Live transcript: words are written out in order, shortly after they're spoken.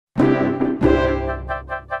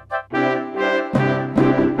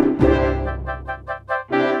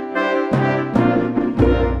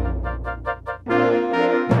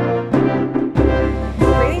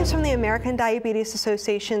Diabetes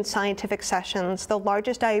Association Scientific Sessions, the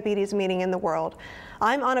largest diabetes meeting in the world.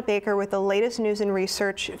 I'm Anna Baker with the latest news and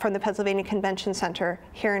research from the Pennsylvania Convention Center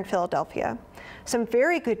here in Philadelphia. Some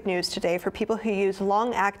very good news today for people who use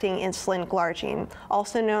long-acting insulin glargine,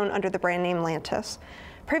 also known under the brand name Lantus.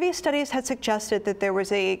 Previous studies had suggested that there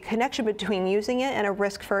was a connection between using it and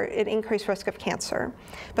an increased risk of cancer.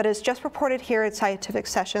 But as just reported here at Scientific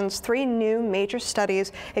Sessions, 3 new major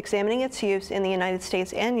studies examining its use in the United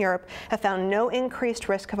States and Europe have found no increased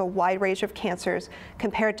risk of a wide range of cancers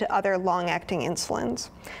compared to other long-acting insulins.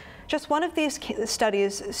 Just one of these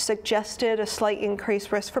studies suggested a slight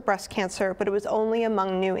increased risk for breast cancer, but it was only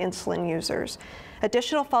among new insulin users.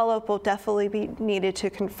 Additional follow-up will definitely be needed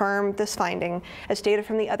to confirm this finding, as data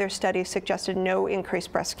from the other studies suggested no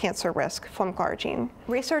increased breast cancer risk from glargine.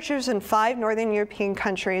 Researchers in 5 northern European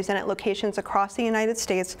countries and at locations across the United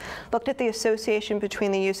States looked at the association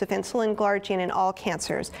between the use of insulin glargine in all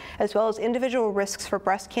cancers, as well as individual risks for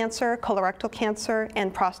breast cancer, colorectal cancer,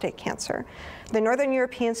 and prostate cancer. The Northern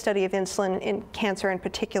European study of insulin in cancer in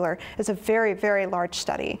particular is a very, very large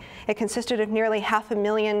study. It consisted of nearly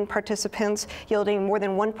 500,000 participants, yielding more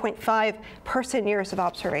than 1.5 person-years of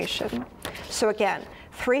observation. So again,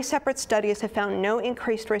 3 separate studies have found no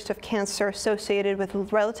increased risk of cancer associated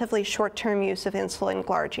with relatively short-term use of insulin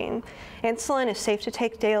glargine. Insulin is safe to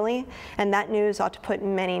take daily, and that news ought to put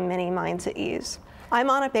many, many minds at ease. I'm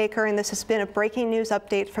Anna Baker, and this has been a breaking news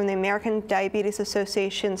update from the American Diabetes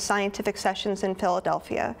Association Scientific Sessions in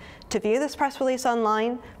Philadelphia. To view this press release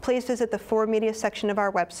online, please visit the For Media section of our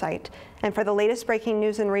website. And for the latest breaking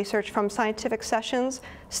news and research from Scientific Sessions,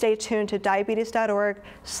 stay tuned to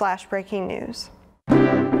diabetes.org/breakingnews.